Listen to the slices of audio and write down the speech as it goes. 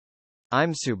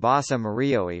I'm Tsubasa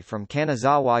Muryoe from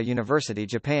Kanazawa University,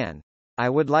 Japan. I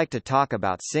would like to talk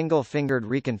about single-fingered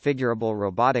reconfigurable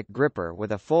robotic gripper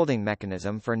with a folding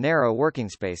mechanism for narrow working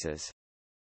spaces.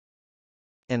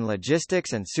 In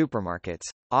logistics and supermarkets,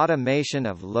 automation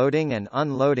of loading and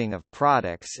unloading of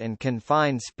products in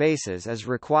confined spaces is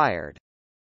required.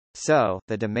 So,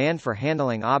 the demand for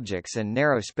handling objects in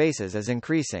narrow spaces is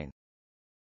increasing.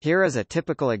 Here is a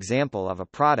typical example of a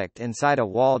product inside a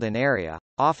walled-in area,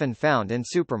 often found in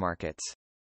supermarkets.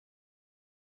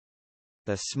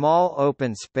 The small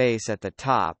open space at the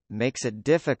top makes it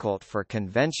difficult for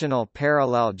conventional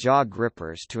parallel jaw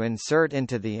grippers to insert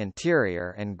into the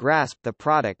interior and grasp the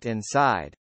product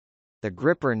inside. The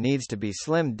gripper needs to be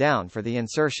slimmed down for the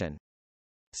insertion.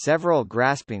 Several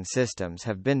grasping systems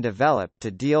have been developed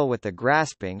to deal with the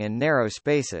grasping in narrow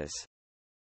spaces.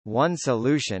 One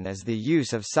solution is the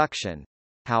use of suction.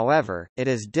 However, it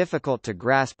is difficult to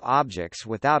grasp objects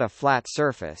without a flat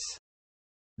surface.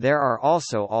 There are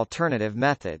also alternative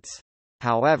methods.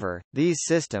 However, these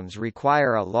systems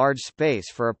require a large space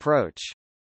for approach.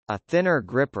 A thinner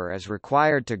gripper is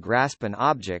required to grasp an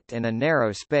object in a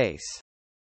narrow space.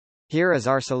 Here is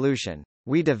our solution.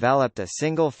 We developed a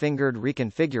single-fingered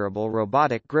reconfigurable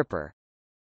robotic gripper.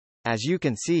 As you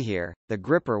can see here, the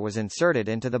gripper was inserted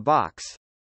into the box.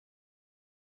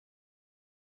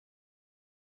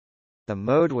 The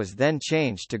mode was then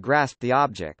changed to grasp the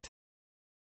object.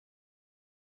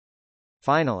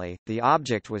 Finally, the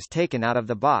object was taken out of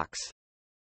the box.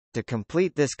 To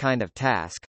complete this kind of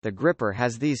task, the gripper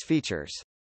has these features.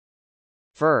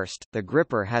 First, the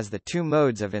gripper has the two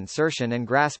modes of insertion and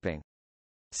grasping.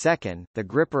 Second, the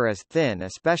gripper is thin,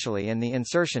 especially in the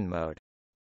insertion mode.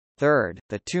 Third,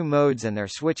 the two modes and their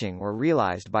switching were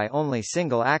realized by only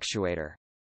single actuator.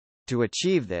 To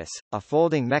achieve this, a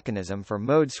folding mechanism for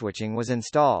mode switching was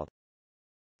installed.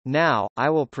 Now, I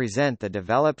will present the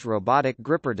developed robotic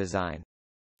gripper design.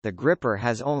 The gripper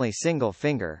has only single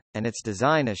finger, and its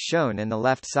design is shown in the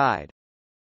left side.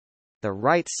 The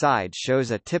right side shows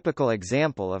a typical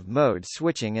example of mode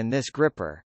switching in this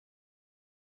gripper.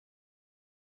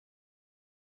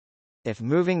 If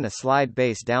moving the slide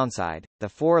base downside, the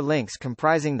four links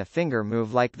comprising the finger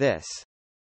move like this.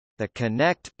 The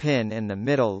connect pin in the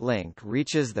middle link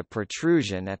reaches the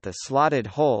protrusion at the slotted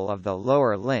hole of the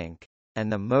lower link,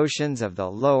 and the motions of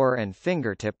the lower and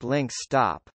fingertip links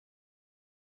stop.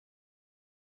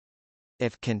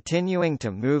 If continuing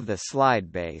to move the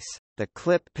slide base, the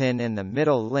clip pin in the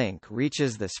middle link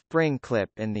reaches the spring clip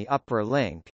in the upper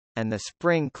link, and the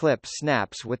spring clip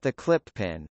snaps with the clip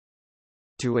pin.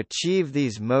 To achieve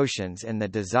these motions in the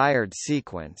desired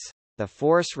sequence, the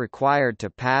force required to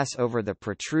pass over the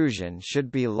protrusion should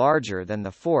be larger than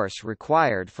the force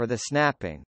required for the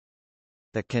snapping.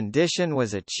 The condition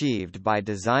was achieved by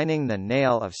designing the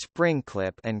nail of spring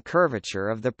clip and curvature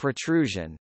of the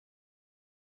protrusion.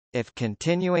 If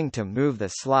continuing to move the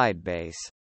slide base,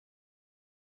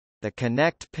 the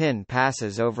connect pin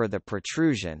passes over the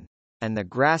protrusion, and the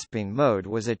grasping mode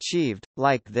was achieved,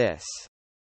 like this.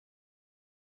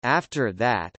 After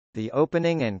that, the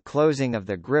opening and closing of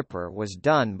the gripper was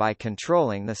done by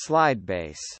controlling the slide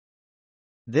base.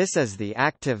 This is the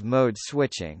active mode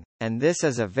switching, and this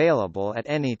is available at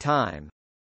any time.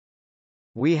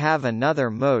 We have another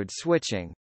mode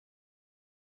switching.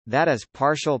 That is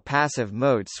partial passive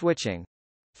mode switching.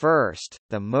 First,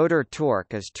 the motor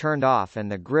torque is turned off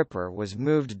and the gripper was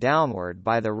moved downward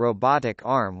by the robotic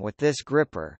arm with this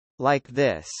gripper, like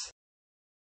this.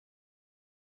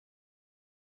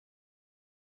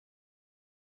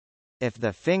 If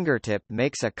the fingertip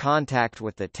makes a contact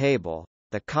with the table,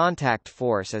 the contact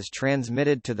force is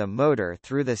transmitted to the motor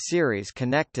through the series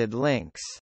connected links.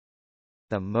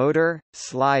 The motor,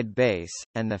 slide base,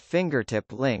 and the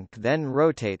fingertip link then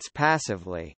rotates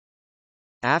passively.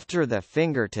 After the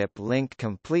fingertip link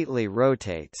completely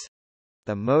rotates,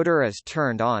 the motor is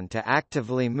turned on to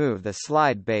actively move the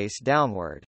slide base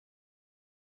downward.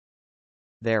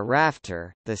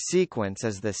 Thereafter, the sequence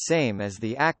is the same as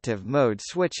the active mode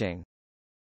switching.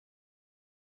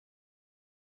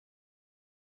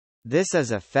 This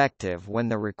is effective when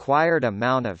the required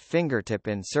amount of fingertip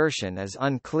insertion is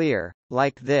unclear,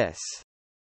 like this.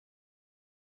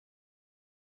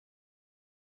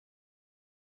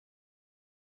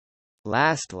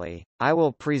 Lastly, I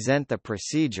will present the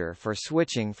procedure for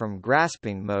switching from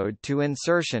grasping mode to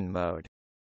insertion mode.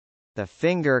 The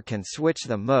finger can switch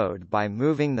the mode by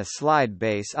moving the slide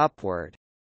base upward.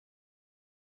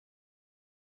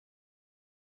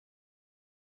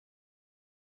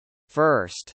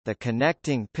 First, the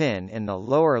connecting pin in the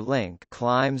lower link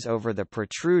climbs over the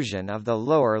protrusion of the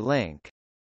lower link.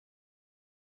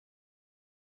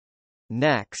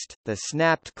 Next, the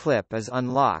snapped clip is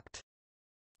unlocked.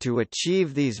 To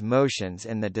achieve these motions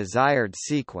in the desired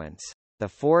sequence, the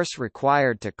force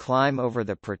required to climb over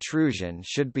the protrusion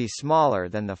should be smaller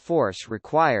than the force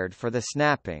required for the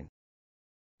snapping.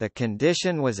 The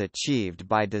condition was achieved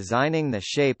by designing the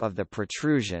shape of the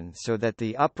protrusion so that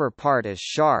the upper part is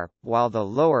sharp while the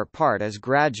lower part is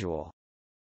gradual.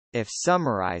 If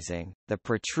summarizing, the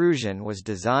protrusion was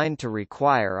designed to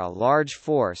require a large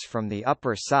force from the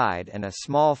upper side and a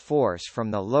small force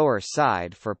from the lower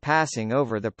side for passing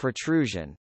over the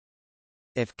protrusion.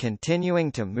 If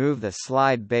continuing to move the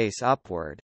slide base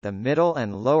upward, the middle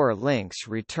and lower links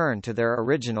return to their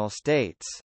original states.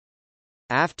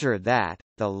 After that,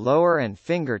 the lower and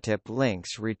fingertip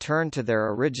links return to their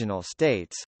original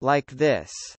states, like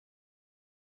this.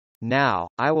 Now,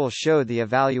 I will show the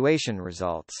evaluation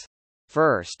results.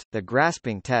 First, the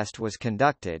grasping test was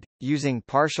conducted, using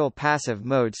partial passive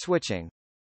mode switching.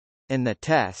 In the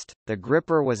test, the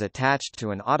gripper was attached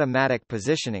to an automatic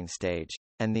positioning stage,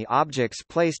 and the objects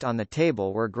placed on the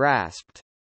table were grasped.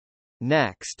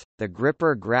 Next, the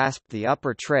gripper grasped the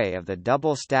upper tray of the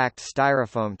double-stacked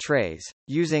styrofoam trays,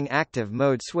 using active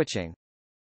mode switching.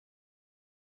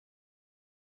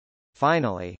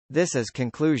 Finally, this is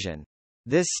conclusion.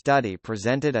 This study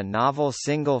presented a novel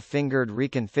single-fingered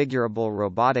reconfigurable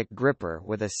robotic gripper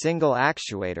with a single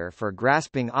actuator for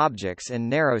grasping objects in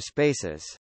narrow spaces.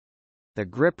 The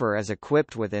gripper is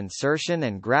equipped with insertion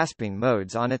and grasping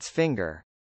modes on its finger.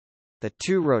 The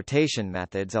two rotation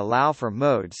methods allow for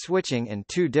mode switching in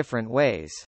two different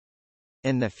ways.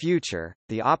 In the future,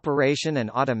 the operation and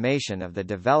automation of the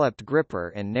developed gripper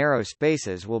in narrow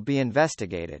spaces will be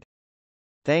investigated.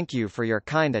 Thank you for your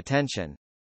kind attention.